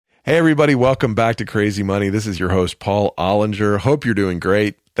Hey, everybody. Welcome back to Crazy Money. This is your host, Paul Ollinger. Hope you're doing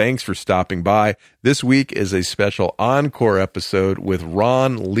great. Thanks for stopping by. This week is a special Encore episode with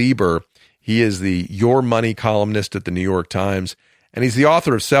Ron Lieber. He is the Your Money columnist at the New York Times, and he's the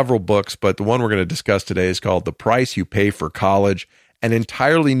author of several books, but the one we're going to discuss today is called The Price You Pay for College, an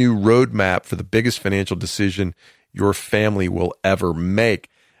entirely new roadmap for the biggest financial decision your family will ever make.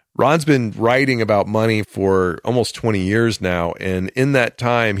 Ron's been writing about money for almost 20 years now, and in that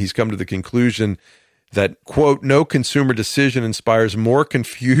time, he's come to the conclusion that, quote, no consumer decision inspires more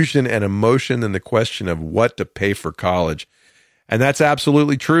confusion and emotion than the question of what to pay for college. And that's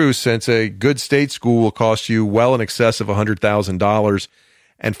absolutely true, since a good state school will cost you well in excess of $100,000,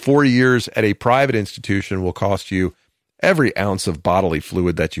 and 4 years at a private institution will cost you every ounce of bodily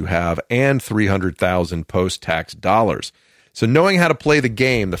fluid that you have and $300,000 post-tax dollars. So knowing how to play the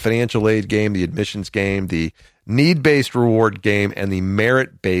game, the financial aid game, the admissions game, the need-based reward game, and the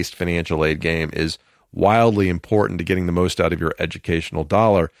merit-based financial aid game is wildly important to getting the most out of your educational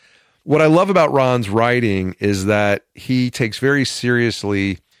dollar. What I love about Ron's writing is that he takes very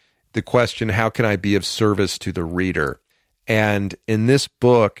seriously the question, how can I be of service to the reader? And in this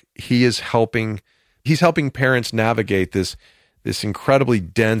book, he's helping parents navigate this incredibly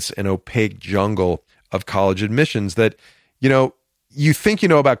dense and opaque jungle of college admissions that, you know, you think you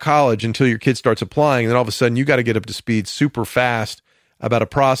know about college until your kid starts applying, and then all of a sudden you got to get up to speed super fast about a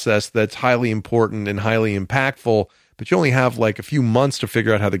process that's highly important and highly impactful, but you only have like a few months to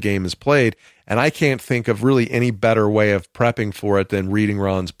figure out how the game is played. And I can't think of really any better way of prepping for it than reading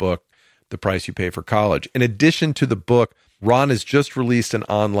Ron's book, The Price You Pay for College. In addition to the book, Ron has just released an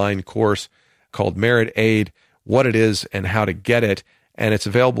online course called Merit Aid, what it is and how to get it, and it's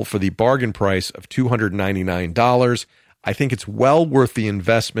available for the bargain price of $299. I think it's well worth the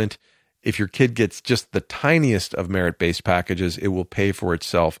investment. If your kid gets just the tiniest of merit-based packages, it will pay for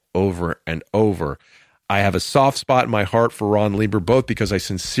itself over and over. I have a soft spot in my heart for Ron Lieber, both because I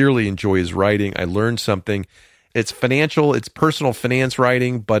sincerely enjoy his writing. I learned something. It's financial, it's personal finance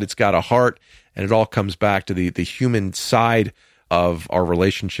writing, but it's got a heart, and it all comes back to the human side of our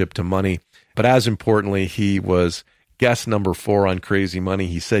relationship to money. But as importantly, he was guest number 4 on Crazy Money.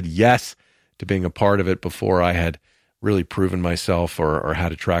 He said yes to being a part of it before I had really proven myself or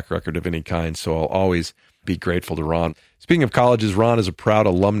had a track record of any kind. So I'll always be grateful to Ron. Speaking of colleges, Ron is a proud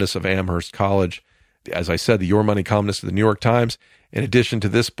alumnus of Amherst College. As I said, the Your Money columnist of the New York Times. In addition to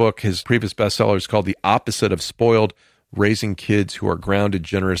this book, his previous bestseller is called The Opposite of Spoiled, Raising Kids Who Are Grounded,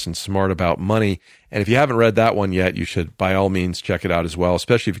 Generous, and Smart About Money. And if you haven't read that one yet, you should by all means check it out as well,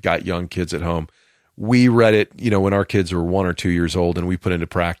 especially if you've got young kids at home. We read it, when our kids were 1 or 2 years old, and we put into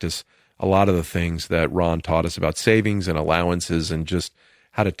practice a lot of the things that Ron taught us about savings and allowances and just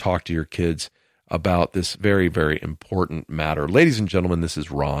how to talk to your kids about this very, very important matter. Ladies and gentlemen, this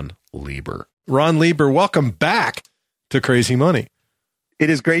is Ron Lieber. Ron Lieber, welcome back to Crazy Money. It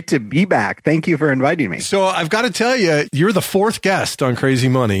is great to be back. Thank you for inviting me. So I've got to tell you, you're the 4th guest on Crazy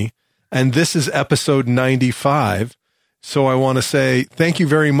Money, and this is episode 95. So I want to say thank you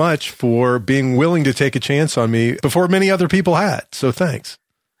very much for being willing to take a chance on me before many other people had. So thanks.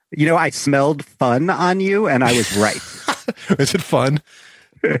 I smelled fun on you, and I was right. Is it fun?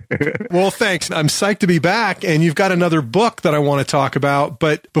 Well, thanks. I'm psyched to be back, and you've got another book that I want to talk about.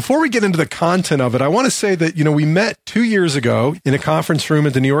 But before we get into the content of it, I want to say that, we met 2 years ago in a conference room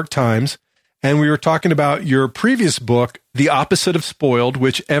at the New York Times, and we were talking about your previous book, The Opposite of Spoiled,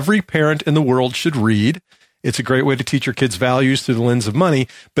 which every parent in the world should read. It's a great way to teach your kids values through the lens of money.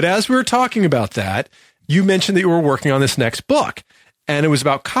 But as we were talking about that, you mentioned that you were working on this next book. And it was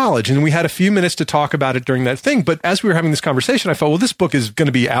about college. And we had a few minutes to talk about it during that thing. But as we were having this conversation, I thought, well, this book is going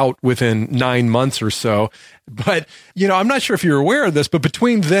to be out within 9 months or so. But, I'm not sure if you're aware of this, but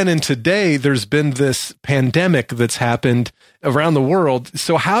between then and today, there's been this pandemic that's happened around the world.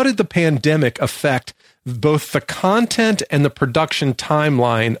 So how did the pandemic affect both the content and the production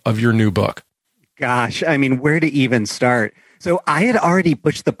timeline of your new book? Gosh, where to even start? So I had already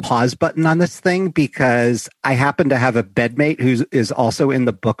pushed the pause button on this thing because I happen to have a bedmate who is also in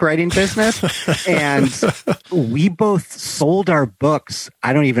the book writing business. And we both sold our books,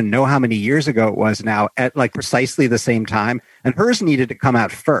 I don't even know how many years ago it was now, at like precisely the same time. And hers needed to come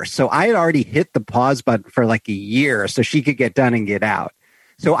out first. So I had already hit the pause button for like a year so she could get done and get out.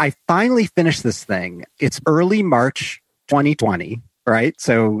 So I finally finished this thing. It's early March 2020, right?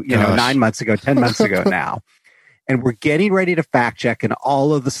 So, 9 months ago, 10 months ago now. And we're getting ready to fact check, and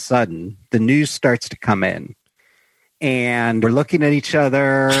all of a sudden, the news starts to come in. And we're looking at each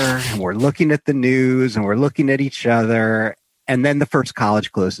other, and we're looking at the news, and we're looking at each other. And then the first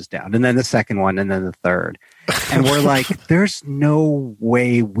college closes down, and then the second one, and then the third. And we're like, there's no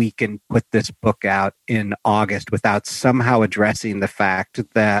way we can put this book out in August without somehow addressing the fact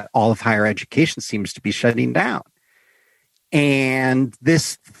that all of higher education seems to be shutting down. And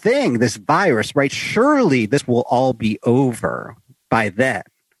this thing, this virus, right? Surely this will all be over by then,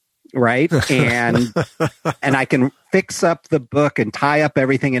 right? And I can fix up the book and tie up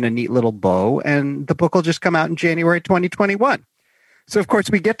everything in a neat little bow, and the book will just come out in January 2021. So, of course,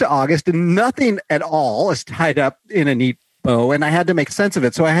 we get to August and nothing at all is tied up in a neat bow, and I had to make sense of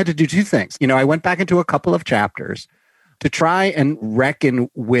it. So I had to do two things. I went back into a couple of chapters to try and reckon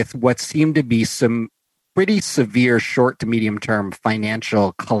with what seemed to be some pretty severe short to medium term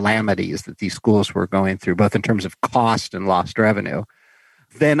financial calamities that these schools were going through, both in terms of cost and lost revenue.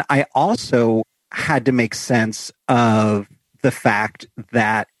 Then I also had to make sense of the fact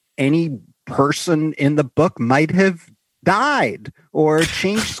that any person in the book might have died or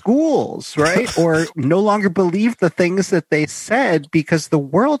changed schools, right? Or no longer believed the things that they said because the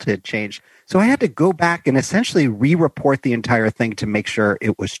world had changed. So I had to go back and essentially re-report the entire thing to make sure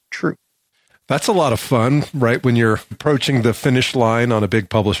it was true. That's a lot of fun, right? When you're approaching the finish line on a big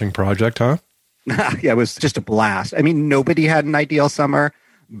publishing project, huh? Yeah, it was just a blast. I mean, nobody had an ideal summer,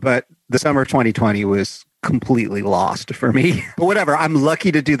 but the summer of 2020 was completely lost for me. But whatever, I'm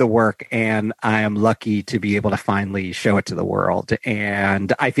lucky to do the work, and I am lucky to be able to finally show it to the world.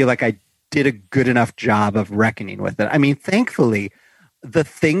 And I feel like I did a good enough job of reckoning with it. I mean, thankfully, the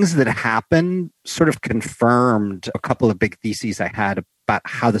things that happened sort of confirmed a couple of big theses I had about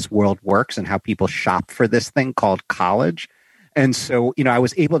how this world works and how people shop for this thing called college. And so, I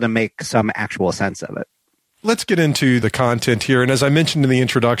was able to make some actual sense of it. Let's get into the content here. And as I mentioned in the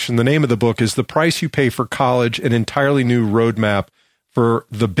introduction, the name of the book is The Price You Pay for College, an entirely new roadmap for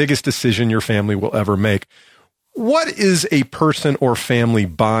the biggest decision your family will ever make. What is a person or family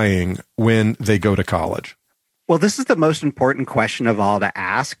buying when they go to college? Well, this is the most important question of all to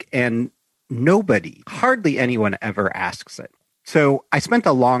ask, and hardly anyone ever asks it. So I spent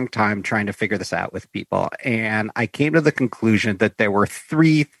a long time trying to figure this out with people, and I came to the conclusion that there were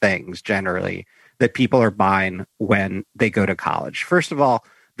three things generally that people are buying when they go to college. First of all,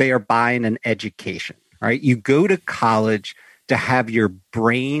 they are buying an education, right? You go to college to have your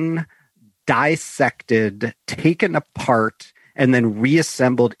brain dissected, taken apart, and then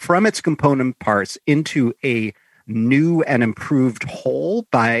reassembled from its component parts into a new and improved whole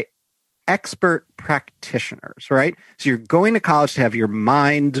by expert practitioners, right? So you're going to college to have your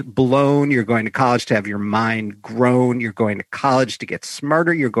mind blown. You're going to college to have your mind grown. You're going to college to get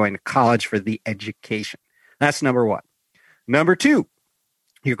smarter. You're going to college for the education. That's number one. Number two,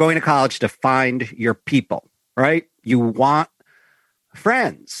 you're going to college to find your people, right? You want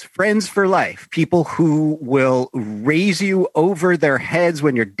friends for life, people who will raise you over their heads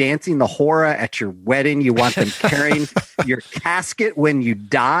when you're dancing the hora at your wedding. You want them carrying your casket when you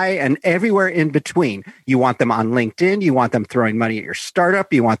die, and everywhere in between. You want them on LinkedIn. You want them throwing money at your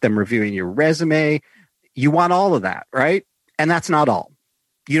startup. You want them reviewing your resume. You want all of that, right? And that's not all.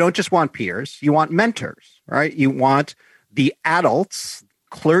 You don't just want peers. You want mentors, right? You want the adults,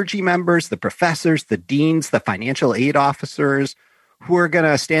 clergy members, the professors, the deans, the financial aid officers, who are going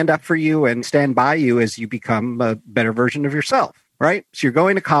to stand up for you and stand by you as you become a better version of yourself, right? So you're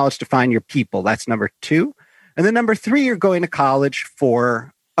going to college to find your people. That's number two. And then number three, you're going to college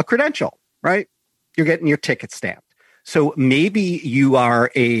for a credential, right? You're getting your ticket stamped. So maybe you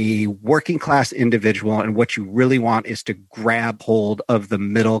are a working class individual, and what you really want is to grab hold of the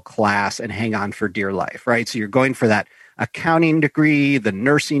middle class and hang on for dear life, right? So you're going for that accounting degree, the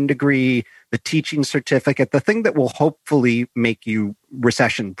nursing degree, the teaching certificate, the thing that will hopefully make you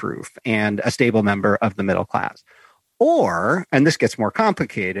recession proof and a stable member of the middle class. Or, and this gets more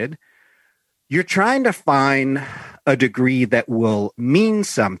complicated, you're trying to find a degree that will mean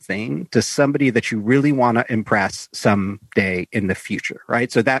something to somebody that you really want to impress someday in the future,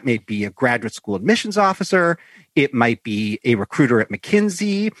 right? So that may be a graduate school admissions officer. It might be a recruiter at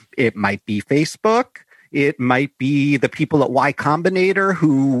McKinsey. It might be Facebook. It might be the people at Y Combinator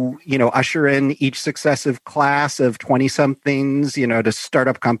who, usher in each successive class of 20-somethings, to start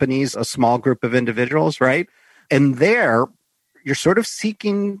up companies, a small group of individuals, right? And there, you're sort of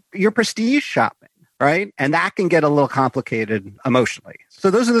seeking your prestige shopping, right? And that can get a little complicated emotionally. So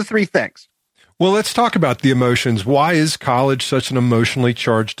those are the three things. Well, let's talk about the emotions. Why is college such an emotionally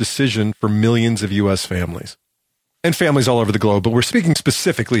charged decision for millions of U.S. families? And families all over the globe, but we're speaking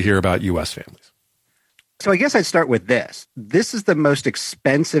specifically here about U.S. families. So I guess I'd start with this. This is the most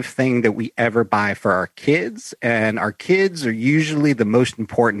expensive thing that we ever buy for our kids, and our kids are usually the most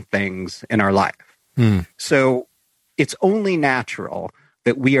important things in our life. So it's only natural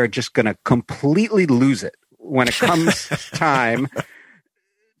that we are just going to completely lose it when it comes time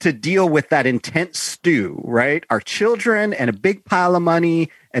to deal with that intense stew, right? Our children and a big pile of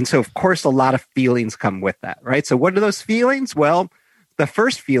money. And so, of course, a lot of feelings come with that, right? So what are those feelings? Well, the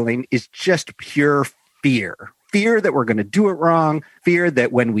first feeling is just pure fear. Fear that we're going to do it wrong. Fear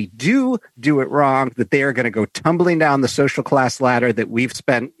that when we do it wrong, that they are going to go tumbling down the social class ladder that we've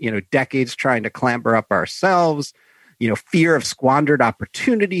spent, decades trying to clamber up ourselves. Fear of squandered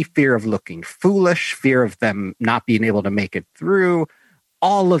opportunity, fear of looking foolish, fear of them not being able to make it through.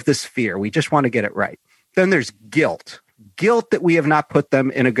 All of this fear. We just want to get it right. Then there's guilt. Guilt that we have not put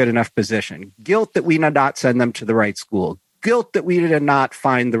them in a good enough position. Guilt that we did not send them to the right school. Guilt that we did not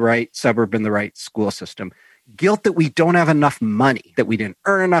find the right suburb in the right school system. Guilt that we don't have enough money, that we didn't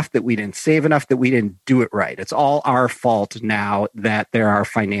earn enough, that we didn't save enough, that we didn't do it right. It's all our fault now that there are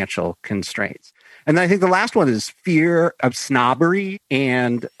financial constraints. And then I think the last one is fear of snobbery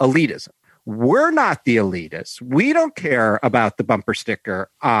and elitism. We're not the elitists. We don't care about the bumper sticker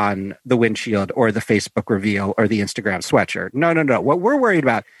on the windshield or the Facebook reveal or the Instagram sweatshirt. No. What we're worried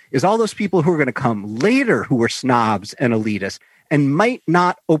about is all those people who are going to come later who are snobs and elitists and might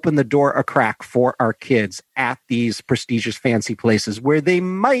not open the door a crack for our kids at these prestigious fancy places where they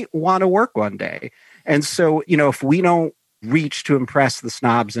might want to work one day. And so, if we don't reach to impress the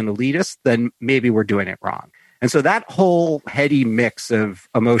snobs and elitists, then maybe we're doing it wrong. And so that whole heady mix of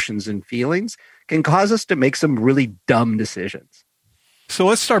emotions and feelings can cause us to make some really dumb decisions. So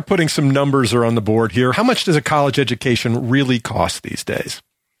let's start putting some numbers on the board here. How much does a college education really cost these days?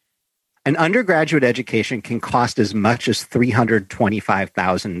 An undergraduate education can cost as much as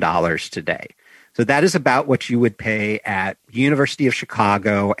 $325,000 today. So that is about what you would pay at University of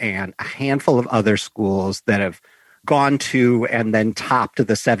Chicago and a handful of other schools that have gone to and then topped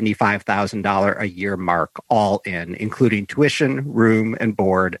the $75,000 a year mark, all in, including tuition, room and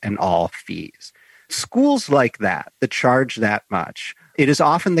board, and all fees. Schools like that charge that much, it is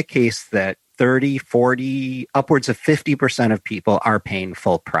often the case that 30, 40, upwards of 50% of people are paying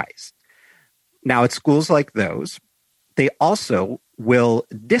full price. Now, at schools like those, they also will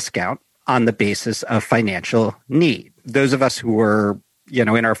discount on the basis of financial need. Those of us who were, in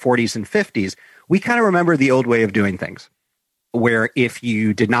our 40s and 50s, we kind of remember the old way of doing things, where if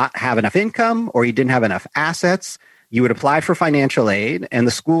you did not have enough income or you didn't have enough assets, you would apply for financial aid and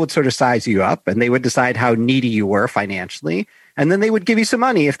the school would sort of size you up and they would decide how needy you were financially. And then they would give you some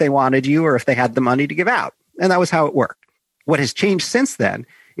money if they wanted you or if they had the money to give out. And that was how it worked. What has changed since then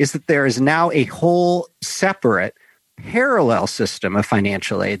is that there is now a whole separate parallel system of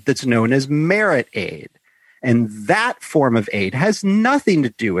financial aid that's known as merit aid. And that form of aid has nothing to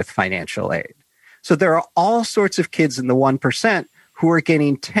do with financial aid. So there are all sorts of kids in the 1% who are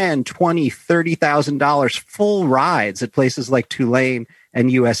getting $10,000, $20,000, $30,000 full rides at places like Tulane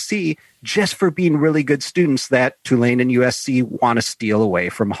and USC just for being really good students that Tulane and USC want to steal away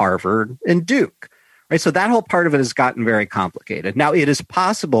from Harvard and Duke. Right? So that whole part of it has gotten very complicated. Now, it is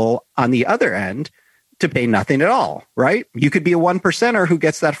possible on the other end to pay nothing at all, right? You could be a 1%er who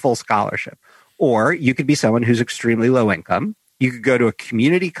gets that full scholarship. Or you could be someone who's extremely low income. You could go to a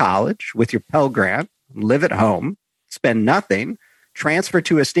community college with your Pell Grant, live at home, spend nothing, transfer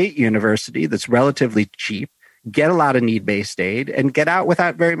to a state university that's relatively cheap, get a lot of need-based aid, and get out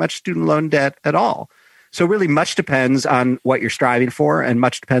without very much student loan debt at all. So really much depends on what you're striving for and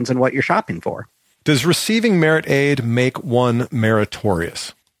much depends on what you're shopping for. Does receiving merit aid make one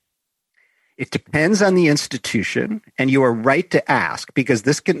meritorious? It depends on the institution, and you are right to ask because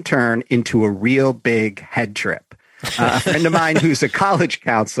this can turn into a real big head trip. A friend of mine who's a college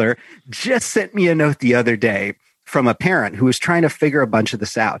counselor just sent me a note the other day from a parent who was trying to figure a bunch of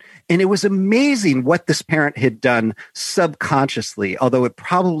this out. And it was amazing what this parent had done subconsciously, although it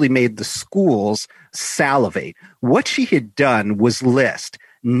probably made the schools salivate. What she had done was list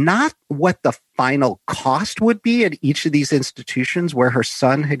not what the final cost would be at each of these institutions where her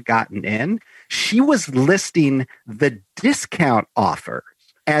son had gotten in. She was listing the discount offers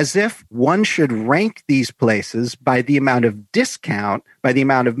as if one should rank these places by the amount of discount, by the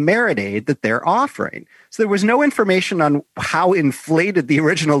amount of merit aid that they're offering. So there was no information on how inflated the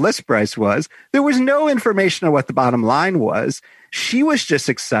original list price was. There was no information on what the bottom line was. She was just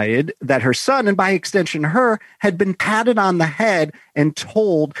excited that her son, and by extension her, had been patted on the head and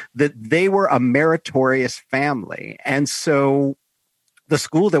told that they were a meritorious family. And so the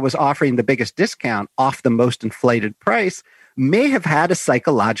school that was offering the biggest discount off the most inflated price may have had a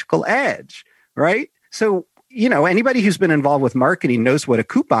psychological edge, right? So, anybody who's been involved with marketing knows what a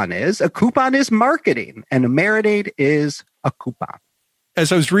coupon is. A coupon is marketing, and a merit aid is a coupon.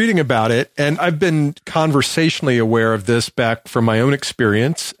 as I was reading about it, and I've been conversationally aware of this back from my own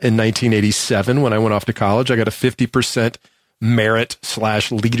experience in 1987 when I went off to college. I got a 50%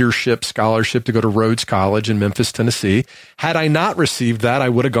 merit/leadership scholarship to go to Rhodes College in Memphis, Tennessee. Had I not received that, I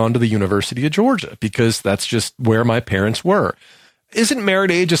would have gone to the University of Georgia because that's just where my parents were. Isn't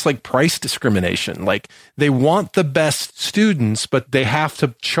merit aid just like price discrimination? Like they want the best students, but they have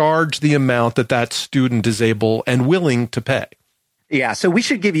to charge the amount that that student is able and willing to pay. Yeah, so we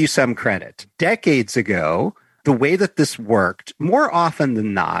should give you some credit. Decades ago, the way that this worked, more often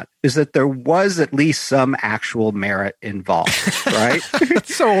than not, is that there was at least some actual merit involved, right?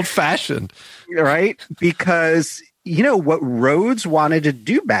 It's so old-fashioned. Right? Because, what Rhodes wanted to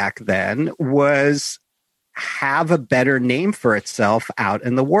do back then was have a better name for itself out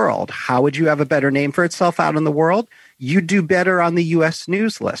in the world. How would you have a better name for itself out in the world? You do better on the U.S.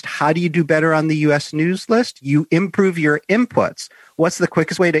 News List. How do you do better on the U.S. News List? You improve your inputs. What's the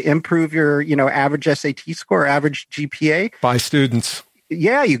quickest way to improve your, average SAT score, average GPA? Buy students.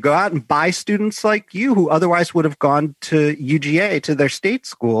 Yeah, you go out and buy students like you who otherwise would have gone to UGA, to their state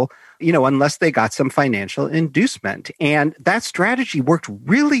school, unless they got some financial inducement. And that strategy worked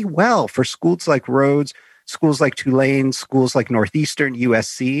really well for schools like Rhodes, schools like Tulane, schools like Northeastern,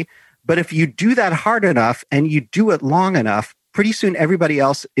 USC. But if you do that hard enough and you do it long enough, pretty soon everybody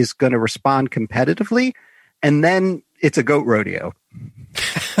else is going to respond competitively. And then it's a goat rodeo.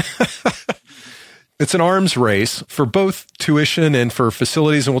 It's an arms race for both tuition and for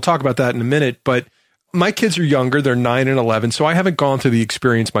facilities. And we'll talk about that in a minute. But my kids are younger. They're 9 and 11. So I haven't gone through the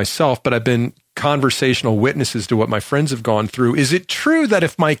experience myself, but I've been conversational witnesses to what my friends have gone through. Is it true that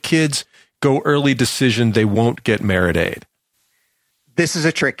if my kids go early decision, they won't get merit aid? This is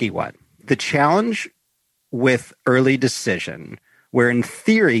a tricky one. The challenge with early decision, where in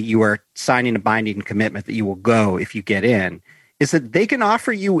theory you are signing a binding commitment that you will go if you get in, is that they can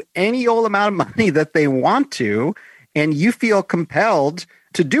offer you any old amount of money that they want to, and you feel compelled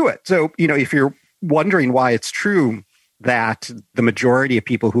to do it. So, if you're wondering why it's true that the majority of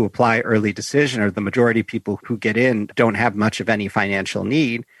people who apply early decision or the majority of people who get in don't have much of any financial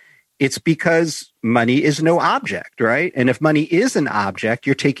need, it's because money is no object, right? And if money is an object,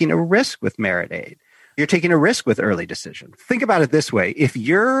 you're taking a risk with merit aid. You're taking a risk with early decision. Think about it this way. If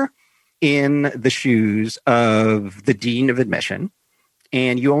you're in the shoes of the dean of admission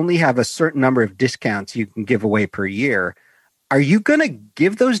and you only have a certain number of discounts you can give away per year, are you going to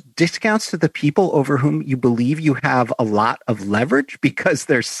give those discounts to the people over whom you believe you have a lot of leverage because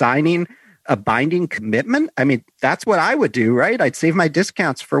they're signing a binding commitment? I mean, that's what I would do, right? I'd save my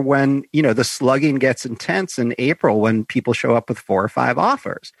discounts for when, the slugging gets intense in April when people show up with 4 or 5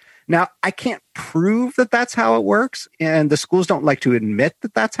 offers. Now, I can't prove that that's how it works, and the schools don't like to admit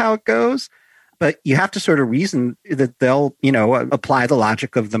that that's how it goes, but you have to sort of reason that they'll, apply the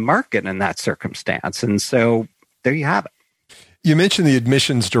logic of the market in that circumstance. And so there you have it. You mentioned the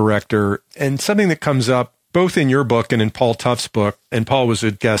admissions director, and something that comes up both in your book and in Paul Tuff's book, and Paul was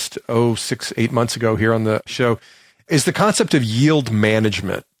a guest 6-8 months ago here on the show, is the concept of yield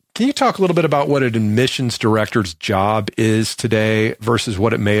management. Can you talk a little bit about what an admissions director's job is today versus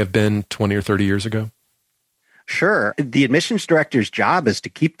what it may have been 20 or 30 years ago? Sure. The admissions director's job is to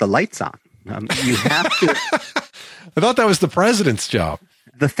keep the lights on. You have to. I thought that was the president's job.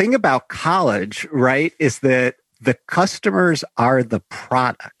 The thing about college, right, is that the customers are the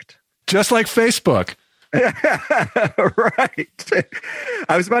product. Just like Facebook. Right.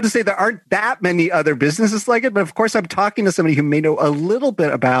 I was about to say there aren't that many other businesses like it, but of course I'm talking to somebody who may know a little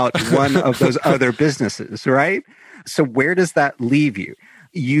bit about one of those other businesses, right? So where does that leave you?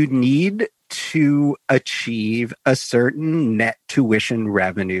 You need to achieve a certain net tuition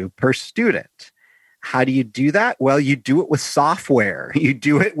revenue per student. How do you do that? Well, you do it with software. You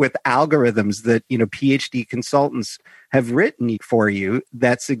do it with algorithms that, PhD consultants have written for you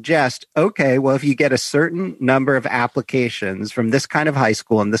that suggest, okay, well, if you get a certain number of applications from this kind of high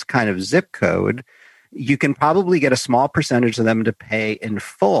school and this kind of zip code, you can probably get a small percentage of them to pay in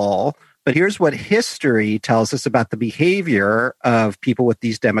full. But here's what history tells us about the behavior of people with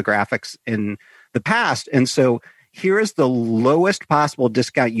these demographics in the past. And so here is the lowest possible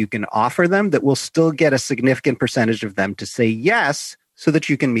discount you can offer them that will still get a significant percentage of them to say yes so that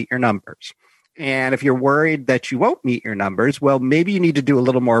you can meet your numbers. And if you're worried that you won't meet your numbers, well, maybe you need to do a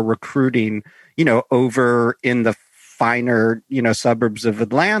little more recruiting, over in the finer, suburbs of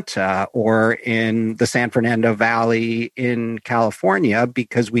Atlanta or in the San Fernando Valley in California,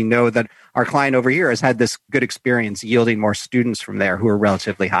 because we know that our client over here has had this good experience yielding more students from there who are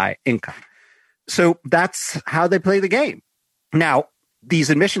relatively high income. So that's how they play the game. Now, these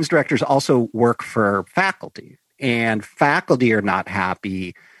admissions directors also work for faculty. and faculty are not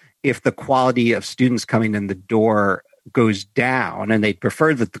happy if the quality of students coming in the door goes down, and they'd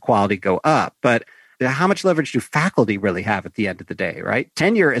prefer that the quality go up. But how much leverage do faculty really have at the end of the day, right?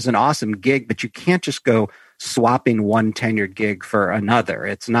 Tenure is an awesome gig, but you can't just go swapping one tenured gig for another.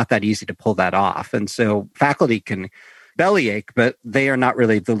 It's not that easy to pull that off. And so faculty can bellyache, but they are not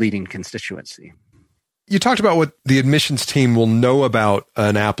really the leading constituency. You talked about what the admissions team will know about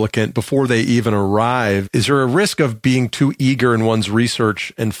an applicant before they even arrive. Is there a risk of being too eager in one's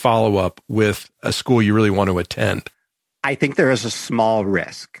research and follow-up with a school you really want to attend? I think there is a small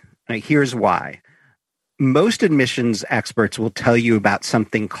risk. Now, here's why. Most admissions experts will tell you about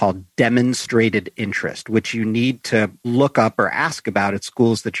something called demonstrated interest, which you need to look up or ask about at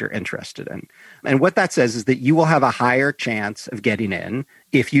schools that you're interested in. And what that says is that you will have a higher chance of getting in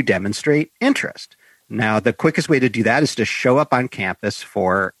if you demonstrate interest. Now, the quickest way to do that is to show up on campus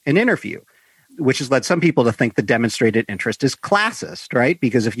for an interview, which has led some people to think the demonstrated interest is classist, right?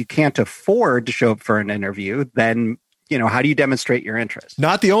 Because if you can't afford to show up for an interview, then how do you demonstrate your interest?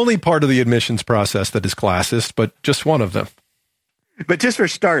 Not the only part of the admissions process that is classist, but just one of them. But just for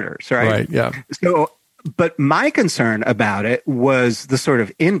starters, right? Right, yeah. So, but my concern about it was the sort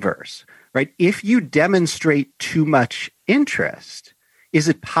of inverse, right? If you demonstrate too much interest, is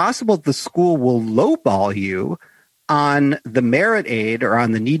it possible the school will lowball you on the merit aid or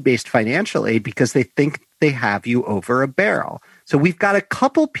on the need-based financial aid because they think they have you over a barrel? So we've got a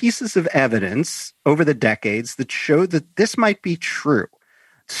couple pieces of evidence over the decades that show that this might be true.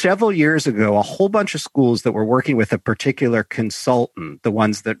 Several years ago, a whole bunch of schools that were working with a particular consultant, the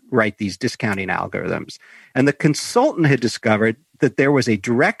ones that write these discounting algorithms, and the consultant had discovered that there was a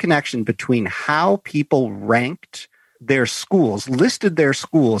direct connection between how people ranked their schools, listed their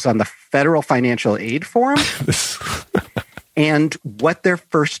schools on the federal financial aid form, and what their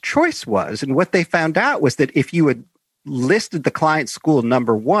first choice was. And what they found out was that if you had listed the client school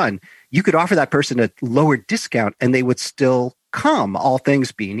number one, you could offer that person a lower discount and they would still come, all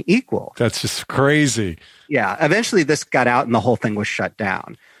things being equal. That's just crazy. Yeah. Eventually this got out and the whole thing was shut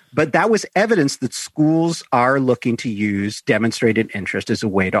down. But that was evidence that schools are looking to use demonstrated interest as a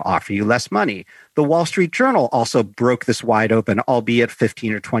way to offer you less money. The Wall Street Journal also broke this wide open, albeit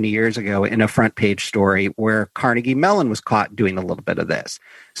 15 or 20 years ago, in a front page story where Carnegie Mellon was caught doing a little bit of this.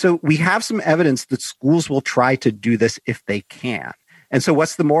 So we have some evidence that schools will try to do this if they can. And so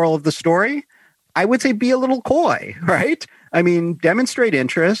what's the moral of the story? I would say be a little coy, right? I mean, demonstrate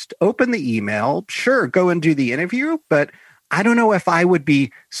interest, open the email, sure, go and do the interview, but I don't know if I would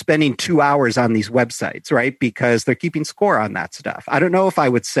be spending 2 hours on these websites, right? Because they're keeping score on that stuff. I don't know if I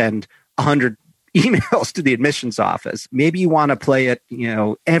would send 100 emails to the admissions office. Maybe you want to play it,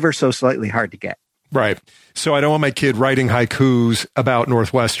 ever so slightly hard to get. Right. So I don't want my kid writing haikus about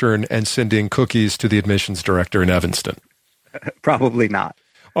Northwestern and sending cookies to the admissions director in Evanston. Probably not.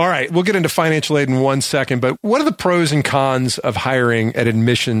 All right. We'll get into financial aid in 1 second, but what are the pros and cons of hiring an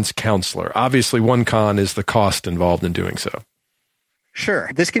admissions counselor? Obviously, one con is the cost involved in doing so. Sure.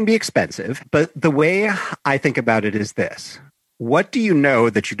 This can be expensive, but the way I think about it is this. What do you know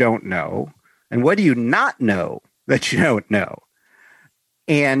that you don't know? And what do you not know that you don't know?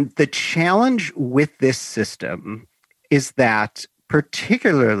 And the challenge with this system is that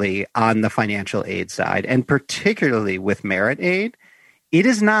particularly on the financial aid side, and particularly with merit aid, it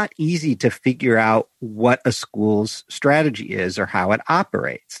is not easy to figure out what a school's strategy is or how it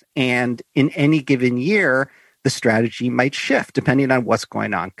operates. And in any given year, the strategy might shift depending on what's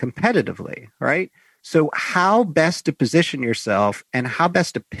going on competitively, right? So how best to position yourself and how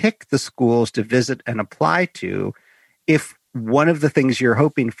best to pick the schools to visit and apply to if one of the things you're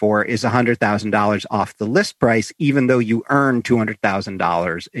hoping for is $100,000 off the list price, even though you earn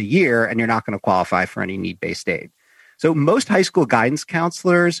 $200,000 a year and you're not going to qualify for any need-based aid. So most high school guidance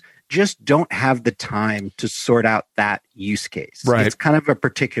counselors just don't have the time to sort out that use case. Right. It's kind of a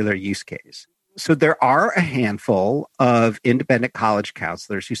particular use case. So there are a handful of independent college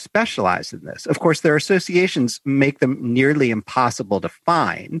counselors who specialize in this. Of course, their associations make them nearly impossible to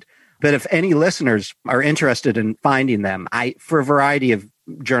find. But if any listeners are interested in finding them, I, for a variety of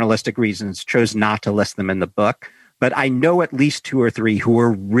journalistic reasons, chose not to list them in the book. But I know at least 2 or 3 who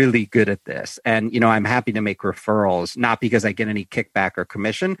are really good at this. And, I'm happy to make referrals, not because I get any kickback or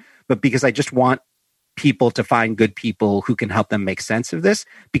commission, but because I just want people to find good people who can help them make sense of this,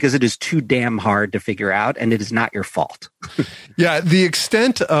 because it is too damn hard to figure out and it is not your fault. Yeah, the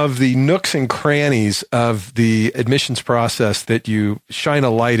extent of the nooks and crannies of the admissions process that you shine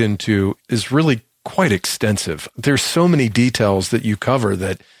a light into is really quite extensive. There's so many details that you cover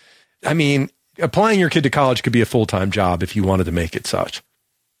that, applying your kid to college could be a full-time job if you wanted to make it such.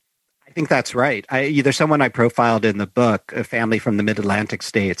 I I think that's right. There's someone I profiled in the book, a family from the mid-Atlantic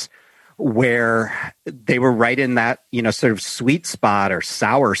states, where they were right in that, sort of sweet spot or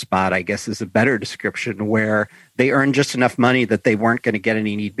sour spot, I guess is a better description, where they earned just enough money that they weren't going to get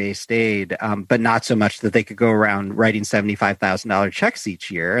any need-based aid, but not so much that they could go around writing $75,000 checks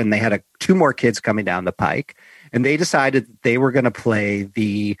each year. And they had two more kids coming down the pike. And they decided that they were going to play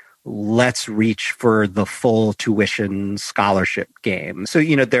the let's reach for the full tuition scholarship game. So,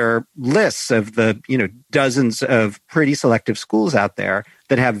 there are lists of the, dozens of pretty selective schools out there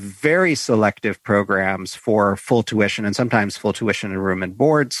that have very selective programs for full tuition and sometimes full tuition and room and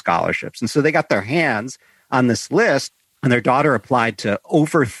board scholarships. And so they got their hands on this list, and their daughter applied to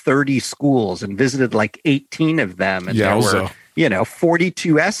over 30 schools and visited like 18 of them. And there were,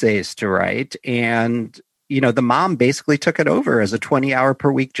 42 essays to write. And the mom basically took it over as a 20-hour per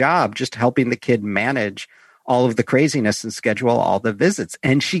week job, just helping the kid manage all of the craziness and schedule all the visits.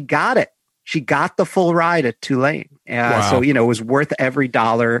 And she got it. She got the full ride at Tulane. Wow. So, it was worth every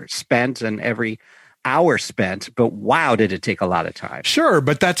dollar spent and every hour spent. But wow, did it take a lot of time. Sure,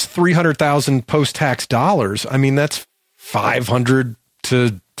 but that's 300,000 post-tax dollars. I mean, that's $500,000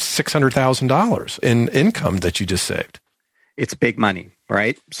 to $600,000 in income that you just saved. It's big money,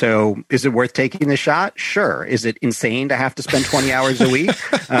 right? So is it worth taking the shot? Sure. Is it insane to have to spend 20 hours a week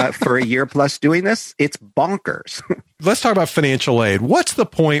for a year plus doing this? It's bonkers. Let's talk about financial aid. What's the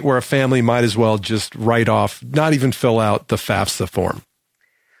point where a family might as well just write off, not even fill out the FAFSA form?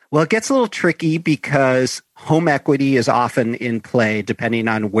 Well, it gets a little tricky because home equity is often in play depending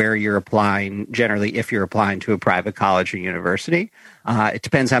on where you're applying, generally if you're applying to a private college or university. It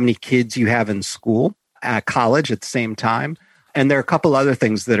depends how many kids you have in school, at college at the same time. And there are a couple other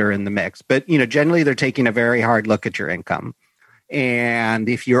things that are in the mix. But, generally they're taking a very hard look at your income. And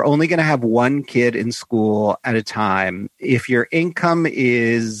if you're only going to have one kid in school at a time, if your income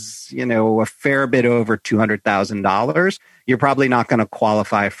is, a fair bit over $200,000, you're probably not going to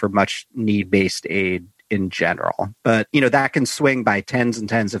qualify for much need-based aid in general. But, that can swing by tens and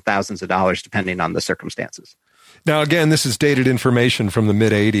tens of thousands of dollars depending on the circumstances. Now, again, this is dated information from the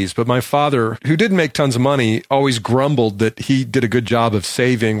mid-'80s, but my father, who didn't make tons of money, always grumbled that he did a good job of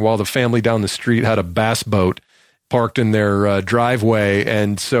saving while the family down the street had a bass boat parked in their driveway.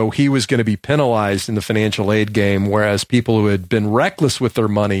 And so he was going to be penalized in the financial aid game, whereas people who had been reckless with their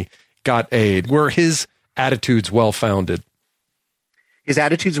money got aid. Were his attitudes well-founded? His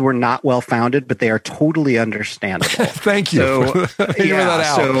attitudes were not well-founded, but they are totally understandable. Thank you. So,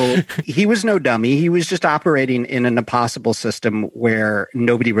 so he was no dummy. He was just operating in an impossible system where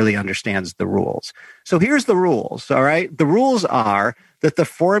nobody really understands the rules. So here's the rules, all right? The rules are that the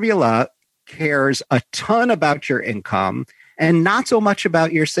formula cares a ton about your income and not so much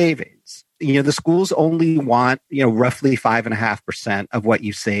about your savings. The schools only want, roughly 5.5% of what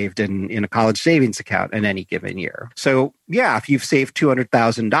you saved in a college savings account in any given year. So, if you've saved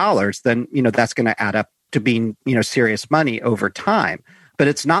 $200,000, then, that's going to add up to being, serious money over time. But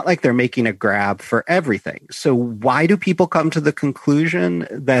it's not like they're making a grab for everything. So why do people come to the conclusion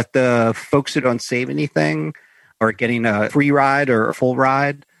that the folks who don't save anything are getting a free ride or a full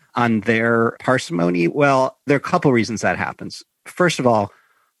ride on their parsimony? Well, there are a couple reasons that happens. First of all,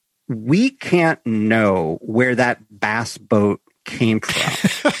 we can't know where that bass boat came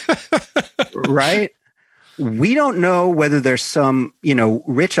from, right? We don't know whether there's some,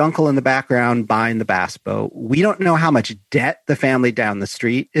 rich uncle in the background buying the bass boat. We don't know how much debt the family down the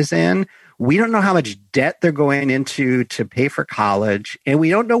street is in. We don't know how much debt they're going into to pay for college. And we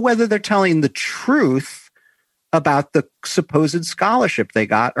don't know whether they're telling the truth about the supposed scholarship they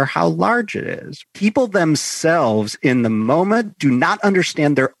got or how large it is. People themselves in the moment do not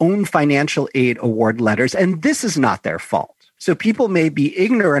understand their own financial aid award letters, and this is not their fault. So people may be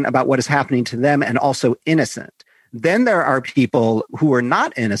ignorant about what is happening to them and also innocent. Then there are people who are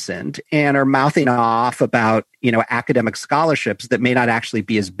not innocent and are mouthing off about, academic scholarships that may not actually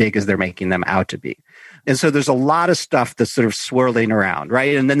be as big as they're making them out to be. And so there's a lot of stuff that's sort of swirling around,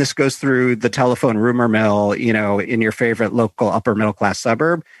 right? And then this goes through the telephone rumor mill, in your favorite local upper middle class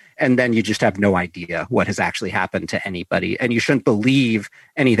suburb. And then you just have no idea what has actually happened to anybody. And you shouldn't believe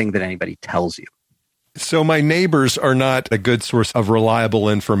anything that anybody tells you. So my neighbors are not a good source of reliable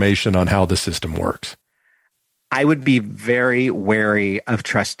information on how the system works. I would be very wary of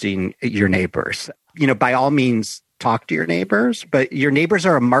trusting your neighbors. By all means, talk to your neighbors, but your neighbors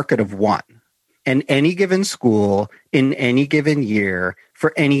are a market of one. And any given school in any given year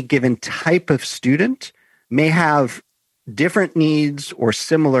for any given type of student may have different needs or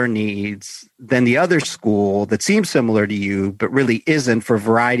similar needs than the other school that seems similar to you, but really isn't for a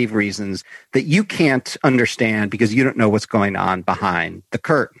variety of reasons that you can't understand because you don't know what's going on behind the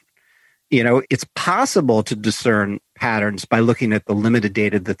curtain. It's possible to discern patterns by looking at the limited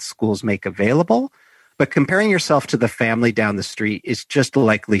data that schools make available, but comparing yourself to the family down the street is just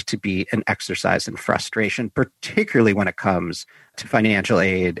likely to be an exercise in frustration, particularly when it comes to financial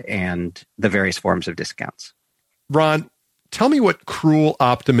aid and the various forms of discounts. Ron, tell me what cruel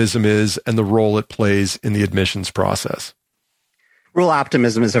optimism is and the role it plays in the admissions process. Cruel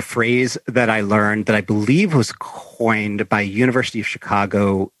optimism is a phrase that I learned that I believe was coined by University of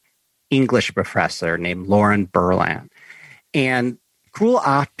Chicago English professor named Lauren Berlant. And cruel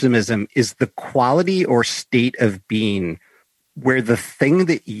optimism is the quality or state of being where the thing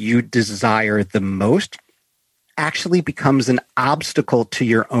that you desire the most actually becomes an obstacle to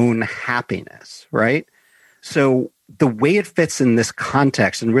your own happiness, right? So the way it fits in this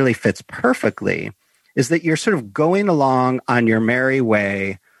context, and really fits perfectly, is that you're sort of going along on your merry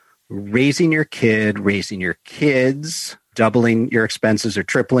way, raising your kid, raising your kids, doubling your expenses or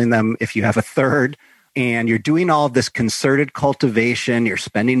tripling them if you have a third. And you're doing all of this concerted cultivation. You're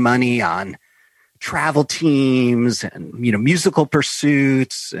spending money on travel teams and, musical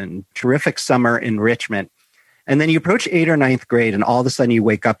pursuits and terrific summer enrichment. And then you approach 8th or 9th grade, and all of a sudden you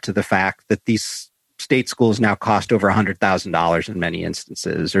wake up to the fact that these state schools now cost over $100,000 in many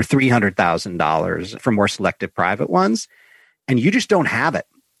instances, or $300,000 for more selective private ones. And you just don't have it.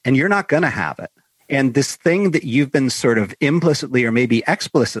 And you're not going to have it. And this thing that you've been sort of implicitly or maybe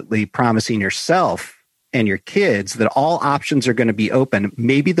explicitly promising yourself and your kids that all options are going to be open,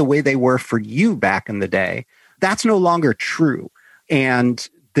 maybe the way they were for you back in the day, that's no longer true. And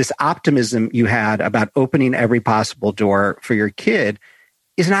this optimism you had about opening every possible door for your kid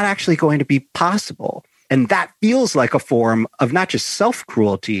is not actually going to be possible. And that feels like a form of not just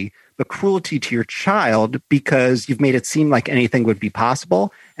self-cruelty, but cruelty to your child, because you've made it seem like anything would be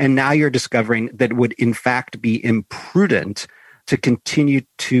possible. And now you're discovering that it would in fact be imprudent to continue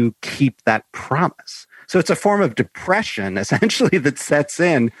to keep that promise. So it's a form of depression, essentially, that sets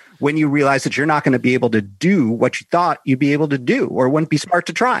in when you realize that you're not going to be able to do what you thought you'd be able to do, or wouldn't be smart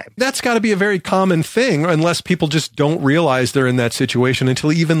to try. That's got to be a very common thing, unless people just don't realize they're in that situation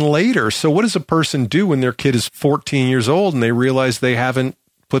until even later. So what does a person do when their kid is 14 years old and they realize they haven't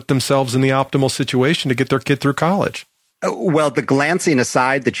put themselves in the optimal situation to get their kid through college? Well, the glancing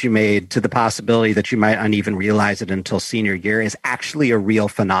aside that you made to the possibility that you might not even realize it until senior year is actually a real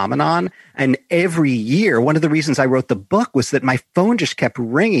phenomenon. And every year, one of the reasons I wrote the book was that my phone just kept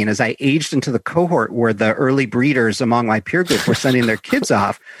ringing as I aged into the cohort where the early breeders among my peer group were sending their kids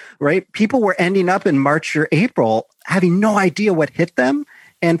off, right? People were ending up in March or April having no idea what hit them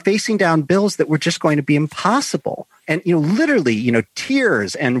and facing down bills that were just going to be impossible. And, literally,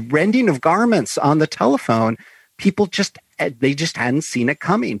 tears and rending of garments on the telephone. People they just hadn't seen it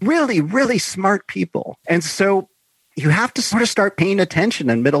coming. Really, really smart people. And so you have to sort of start paying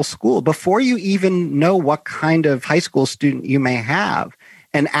attention in middle school before you even know what kind of high school student you may have.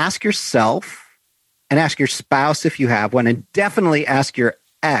 And ask yourself and ask your spouse if you have one, and definitely ask your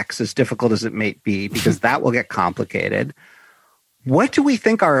ex, as difficult as it may be, because that will get complicated. What do we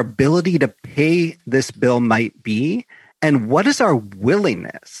think our ability to pay this bill might be? And what is our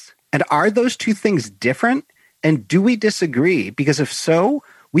willingness? And are those two things different? And do we disagree? Because if so,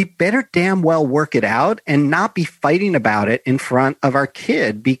 we better damn well work it out and not be fighting about it in front of our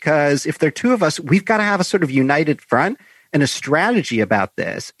kid. Because if there are two of us, we've got to have a sort of united front and a strategy about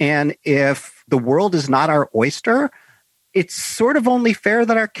this. And if the world is not our oyster, it's sort of only fair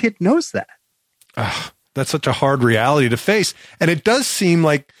that our kid knows that. That's such a hard reality to face. And it does seem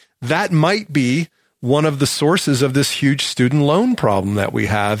like that might be one of the sources of this huge student loan problem that we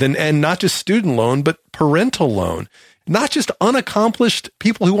have. And not just student loan, but parental loan. Not just unaccomplished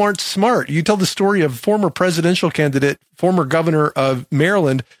people who aren't smart. You tell the story of former presidential candidate, former governor of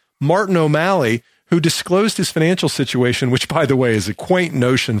Maryland, Martin O'Malley, who disclosed his financial situation, which, by the way, is a quaint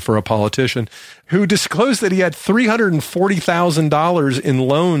notion for a politician, who disclosed that he had $340,000 in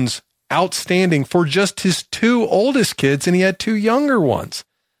loans outstanding for just his two oldest kids, and he had two younger ones.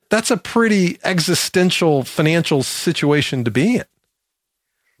 That's a pretty existential financial situation to be in.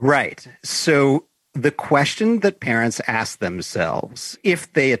 Right. So the question that parents ask themselves,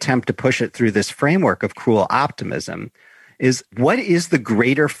 if they attempt to push it through this framework of cruel optimism, is what is the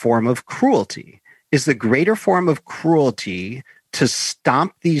greater form of cruelty? Is the greater form of cruelty to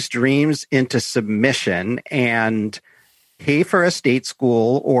stomp these dreams into submission and pay for a state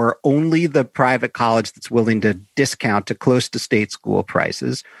school or only the private college that's willing to discount to close to state school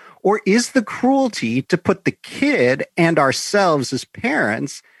prices? Or is the cruelty to put the kid and ourselves as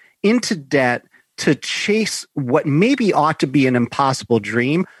parents into debt to chase what maybe ought to be an impossible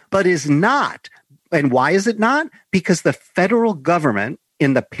dream, but is not? And why is it not? Because the federal government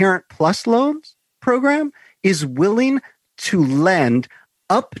in the Parent Plus loans program is willing to lend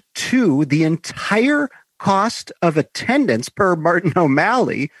up to the entire cost of attendance per Martin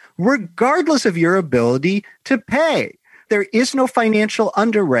O'Malley, regardless of your ability to pay. There is no financial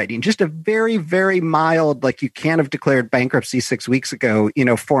underwriting, just a very, very mild, like you can't have declared bankruptcy 6 weeks ago,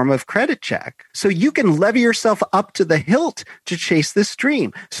 form of credit check. So you can levy yourself up to the hilt to chase this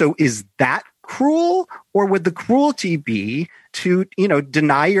dream. So is that cruel, or would the cruelty be to,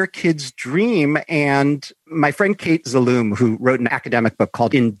 deny your kid's dream? And my friend Kate Zaloom, who wrote an academic book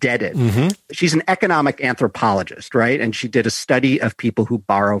called Indebted, she's an economic anthropologist, right? And she did a study of people who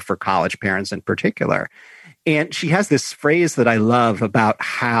borrow for college, parents in particular. And she has this phrase that I love about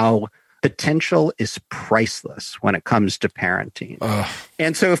how potential is priceless when it comes to parenting.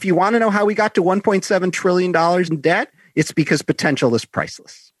 And so if you want to know how we got to $1.7 trillion in debt, it's because potential is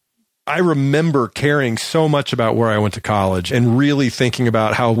priceless. I remember caring so much about where I went to college and really thinking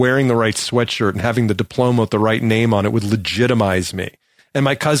about how wearing the right sweatshirt and having the diploma with the right name on it would legitimize me. And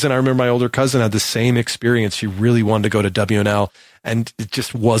my cousin, I remember my older cousin had the same experience. She really wanted to go to WNL and it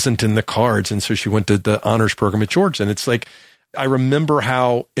just wasn't in the cards. And so she went to the honors program at Georgia. And it's like, I remember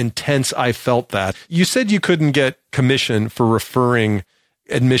how intense I felt that. You said you couldn't get commission for referring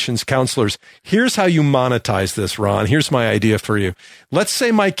admissions counselors. Here's how you monetize this, Ron. Here's my idea for you. Let's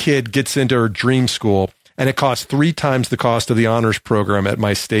say my kid gets into her dream school and it costs 3 times the cost of the honors program at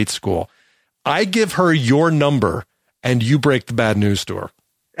my state school. I give her your number and you break the bad news to her.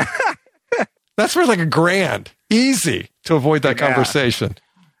 That's worth like $1,000. Easy to avoid that conversation.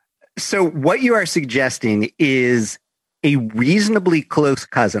 So what you are suggesting is a reasonably close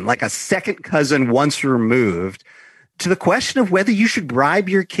cousin, like a second cousin once removed, to the question of whether you should bribe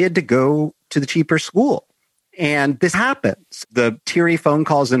your kid to go to the cheaper school. And this happens. The teary phone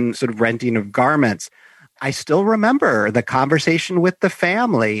calls and sort of renting of garments. I still remember the conversation with the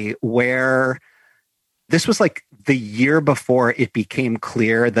family where this was like the year before it became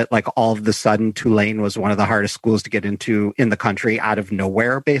clear that like all of a sudden Tulane was one of the hardest schools to get into in the country out of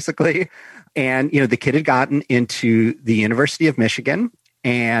nowhere, basically. And, the kid had gotten into the University of Michigan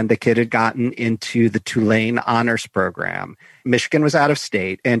and the kid had gotten into the Tulane honors program. Michigan was out of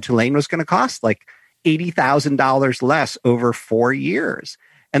state and Tulane was going to cost like $80,000 less over 4 years.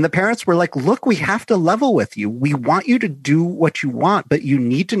 And the parents were like, look, we have to level with you. We want you to do what you want, but you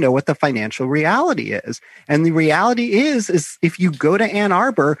need to know what the financial reality is. And the reality is if you go to Ann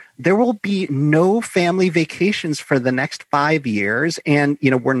Arbor, there will be no family vacations for the next 5 years. And,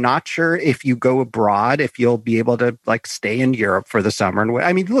 we're not sure if you go abroad, if you'll be able to like stay in Europe for the summer. And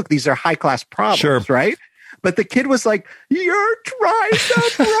I mean, look, these are high class problems, right? But the kid was like, you're trying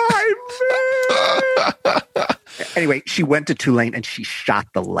to bribe me. Anyway, she went to Tulane and she shot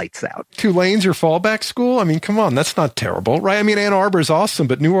the lights out. Tulane's your fallback school? I mean, come on, that's not terrible, right? I mean, Ann Arbor is awesome,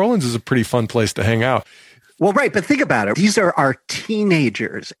 but New Orleans is a pretty fun place to hang out. Well, right. But think about it. These are our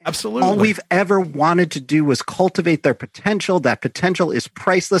teenagers. Absolutely. All we've ever wanted to do was cultivate their potential. That potential is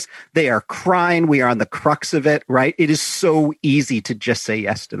priceless. They are crying. We are on the crux of it, right? It is so easy to just say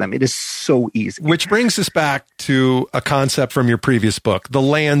yes to them. It is so easy. Which brings us back to a concept from your previous book, the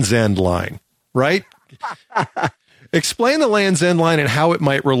Land's End line, right? Explain the Land's End line and how it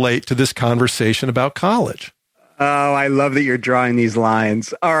might relate to this conversation about college. Oh, I love that you're drawing these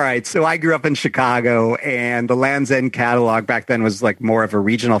lines. All right. So I grew up in Chicago and the Land's End catalog back then was like more of a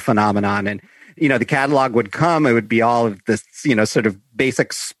regional phenomenon. And, the catalog would come, it would be all of this, sort of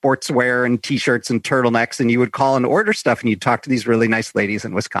basic sportswear and t-shirts and turtlenecks. And you would call and order stuff and you'd talk to these really nice ladies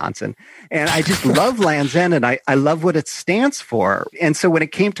in Wisconsin. And I just love Land's End and I love what it stands for. And so when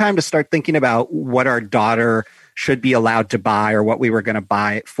it came time to start thinking about what our daughter should be allowed to buy or what we were going to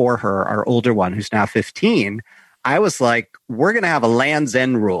buy for her, our older one, who's now 15, I was like, we're going to have a Land's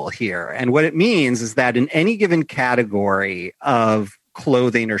End rule here. And what it means is that in any given category of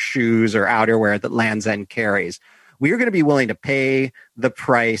clothing or shoes or outerwear that Land's End carries, we are going to be willing to pay the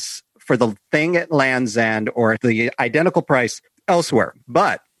price for the thing at Land's End or the identical price elsewhere.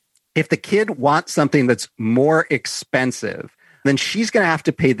 But if the kid wants something that's more expensive, then she's going to have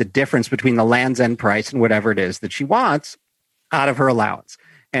to pay the difference between the Land's End price and whatever it is that she wants out of her allowance.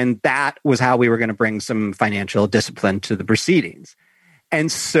 And that was how we were going to bring some financial discipline to the proceedings.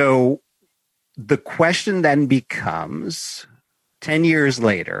 And so the question then becomes 10 years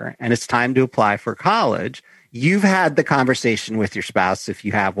later, and it's time to apply for college. You've had the conversation with your spouse, if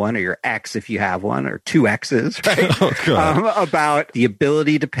you have one, or your ex, if you have one, or 2 exes, right? About the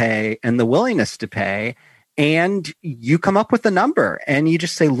ability to pay and the willingness to pay. And you come up with a number and you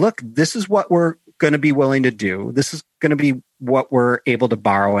just say, look, this is what we're going to be willing to do. This is going to be what we're able to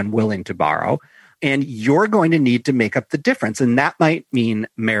borrow and willing to borrow. And you're going to need to make up the difference. And that might mean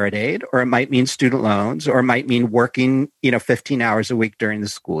merit aid, or it might mean student loans, or it might mean working, 15 hours a week during the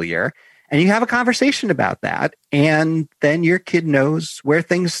school year. And you have a conversation about that. And then your kid knows where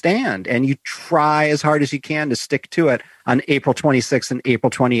things stand. And you try as hard as you can to stick to it on April 26th and April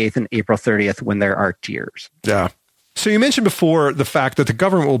 28th and April 30th when there are tiers. Yeah. So you mentioned before the fact that the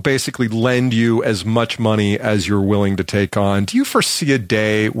government will basically lend you as much money as you're willing to take on. Do you foresee a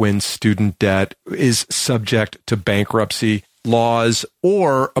day when student debt is subject to bankruptcy laws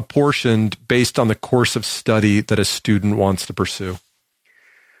or apportioned based on the course of study that a student wants to pursue?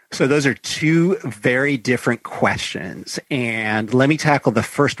 So those are two very different questions. And let me tackle the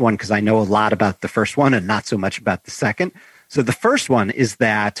first one because I know a lot about the first one and not so much about the second. So the first one is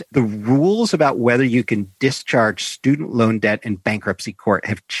that the rules about whether you can discharge student loan debt in bankruptcy court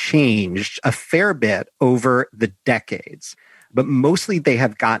have changed a fair bit over the decades, but mostly they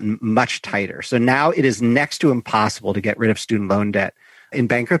have gotten much tighter. So now it is next to impossible to get rid of student loan debt in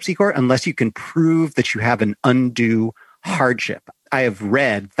bankruptcy court unless you can prove that you have an undue hardship. I have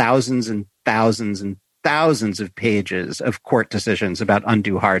read thousands and thousands and thousands of pages of court decisions about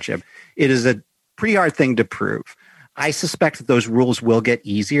undue hardship. It is a pretty hard thing to prove. I suspect that those rules will get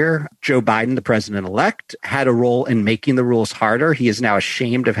easier. Joe Biden, the president-elect, had a role in making the rules harder. He is now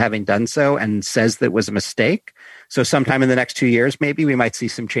ashamed of having done so and says that it was a mistake. So sometime in the next 2 years, maybe we might see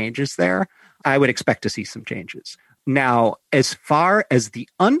some changes there. I would expect to see some changes. Now, as far as the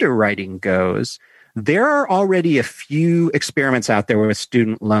underwriting goes, there are already a few experiments out there with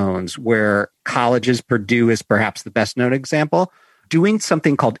student loans where colleges, Purdue is perhaps the best known example, doing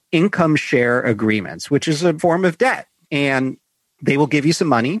something called income share agreements, which is a form of debt. And they will give you some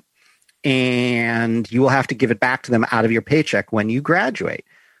money and you will have to give it back to them out of your paycheck when you graduate.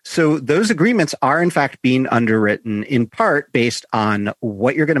 So those agreements are in fact being underwritten in part based on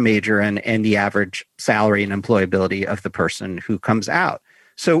what you're going to major in and the average salary and employability of the person who comes out.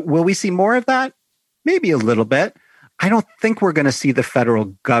 So will we see more of that? Maybe a little bit. I don't think we're going to see the federal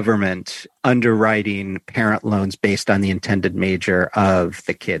government underwriting parent loans based on the intended major of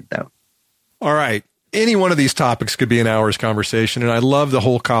the kid, though. All right. Any one of these topics could be an hour's conversation. And I love the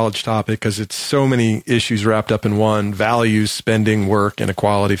whole college topic because it's so many issues wrapped up in one: values, spending, work,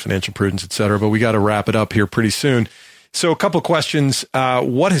 inequality, financial prudence, et cetera. But we got to wrap it up here pretty soon. So a couple questions.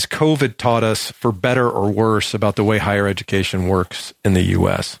 What has COVID taught us, for better or worse, about the way higher education works in the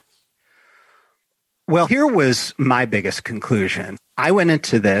U.S.? Well, here was my biggest conclusion. I went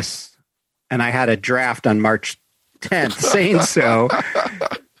into this and I had a draft on March 10th saying so,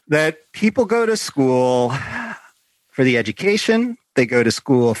 that people go to school for the education, they go to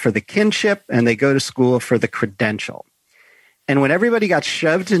school for the kinship, and they go to school for the credential. And when everybody got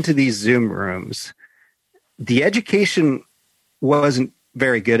shoved into these Zoom rooms, the education wasn't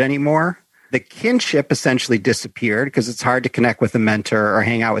very good anymore. The kinship essentially disappeared because it's hard to connect with a mentor or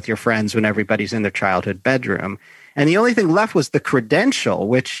hang out with your friends when everybody's in their childhood bedroom. And the only thing left was the credential,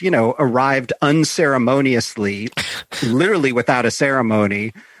 which, arrived unceremoniously, literally without a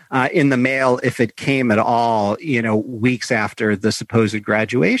ceremony, in the mail if it came at all, weeks after the supposed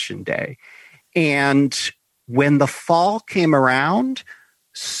graduation day. And when the fall came around,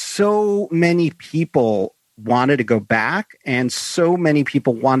 so many people wanted to go back, and so many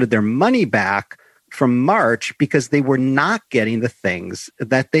people wanted their money back from March because they were not getting the things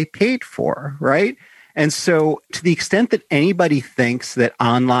that they paid for, right? And so to the extent that anybody thinks that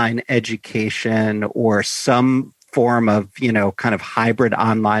online education or some form of, kind of hybrid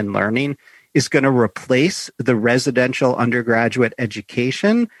online learning is going to replace the residential undergraduate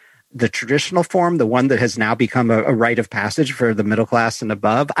education, the traditional form, the one that has now become a rite of passage for the middle class and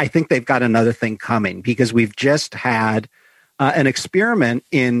above, I think they've got another thing coming because we've just had an experiment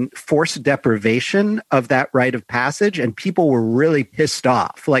in forced deprivation of that rite of passage, and people were really pissed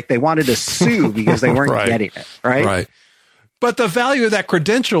off. Like they wanted to sue because they weren't getting it, right? Right. But the value of that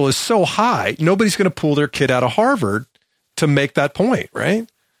credential is so high, nobody's going to pull their kid out of Harvard to make that point, right?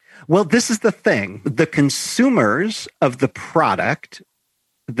 Well, this is the thing. The consumers of the product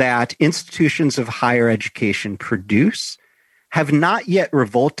that institutions of higher education produce have not yet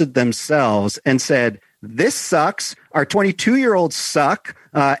revolted themselves and said, this sucks, our 22-year-olds suck,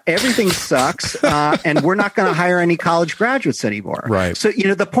 everything sucks, and we're not going to hire any college graduates anymore. Right. So,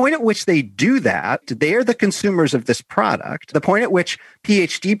 the point at which they do that, they are the consumers of this product. The point at which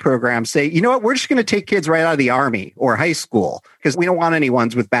PhD programs say, you know what, we're just going to take kids right out of the Army or high school because we don't want any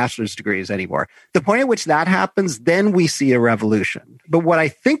ones with bachelor's degrees anymore. The point at which that happens, then we see a revolution. But what I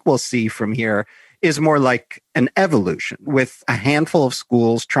think we'll see from here is more like an evolution with a handful of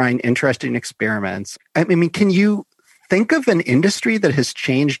schools trying interesting experiments. I mean, can you think of an industry that has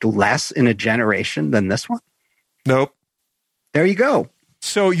changed less in a generation than this one? Nope. There you go.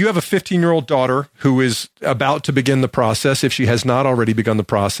 So you have a 15-year-old daughter who is about to begin the process, if she has not already begun the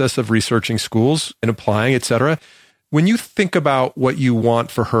process of researching schools and applying, et cetera. When you think about what you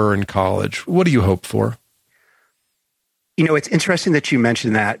want for her in college, what do you hope for? You know, it's interesting that you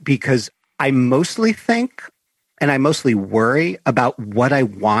mentioned that, because I mostly think and I mostly worry about what I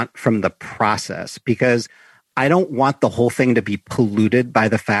want from the process, because I don't want the whole thing to be polluted by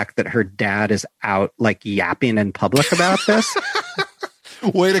the fact that her dad is out like yapping in public about this.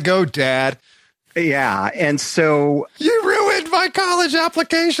 Way to go, Dad. Yeah. And so you ruined my college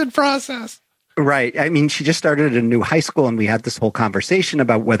application process. Right. I mean, she just started a new high school, and we had this whole conversation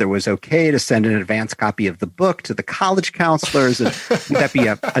about whether it was okay to send an advance copy of the book to the college counselors. And would that be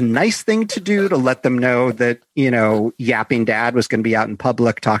a nice thing to do, to let them know that, you know, yapping dad was going to be out in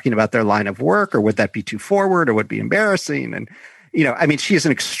public talking about their line of work? Or would that be too forward, or would it be embarrassing? And, you know, I mean, she is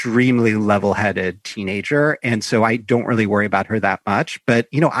an extremely level-headed teenager. And so I don't really worry about her that much. But,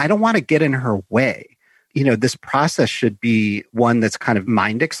 you know, I don't want to get in her way. You know, this process should be one that's kind of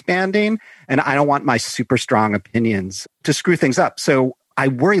mind expanding, and I don't want my super strong opinions to screw things up. So I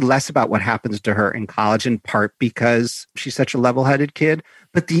worry less about what happens to her in college, in part because she's such a level-headed kid.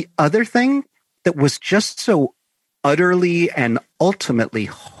 But the other thing that was just so utterly and ultimately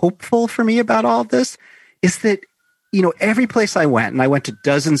hopeful for me about all of this is that, you know, every place I went, and I went to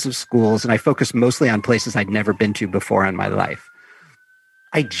dozens of schools, and I focused mostly on places I'd never been to before in my life,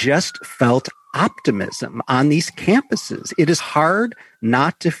 I just felt optimism on these campuses. It is hard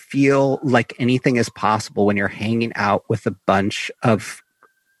not to feel like anything is possible when you're hanging out with a bunch of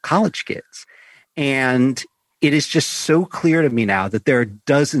college kids. And it is just so clear to me now that there are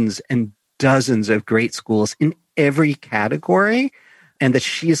dozens and dozens of great schools in every category, and that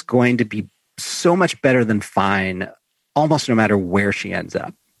she is going to be so much better than fine, almost no matter where she ends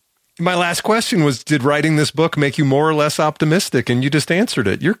up. My last question was, did writing this book make you more or less optimistic? And you just answered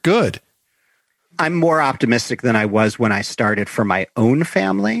it. You're good. I'm more optimistic than I was when I started for my own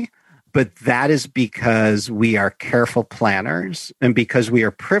family, but that is because we are careful planners, and because we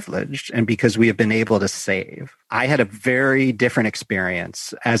are privileged, and because we have been able to save. I had a very different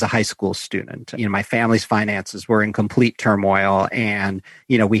experience as a high school student. You know, my family's finances were in complete turmoil, and,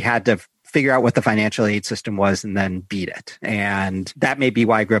 you know, we had to figure out what the financial aid system was and then beat it. And that may be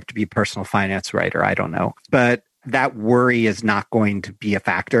why I grew up to be a personal finance writer. I don't know. But that worry is not going to be a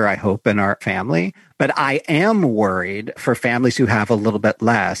factor, I hope, in our family. But I am worried for families who have a little bit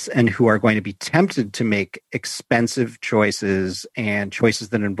less and who are going to be tempted to make expensive choices and choices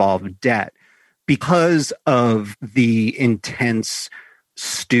that involve debt because of the intense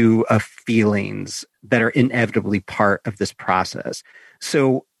stew of feelings that are inevitably part of this process.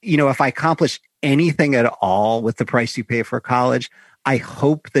 So, you know, if I accomplish anything at all with the price you pay for college, I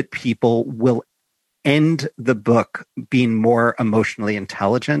hope that people will end the book being more emotionally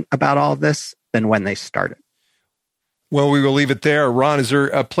intelligent about all this than when they started. Well, we will leave it there. Ron, is there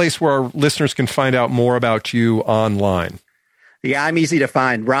a place where our listeners can find out more about you online? Yeah, I'm easy to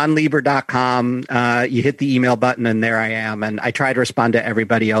find. RonLieber.com. You hit the email button and there I am. And I try to respond to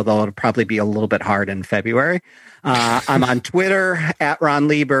everybody, although it'll probably be a little bit hard in February. I'm on Twitter at Ron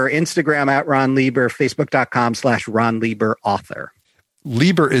Lieber, Instagram at Ron Lieber, Facebook.com/Ron Lieber author.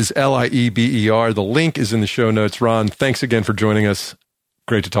 Lieber is Lieber. The link is in the show notes. Ron, thanks again for joining us.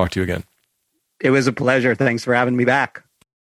 Great to talk to you again. It was a pleasure. Thanks for having me back.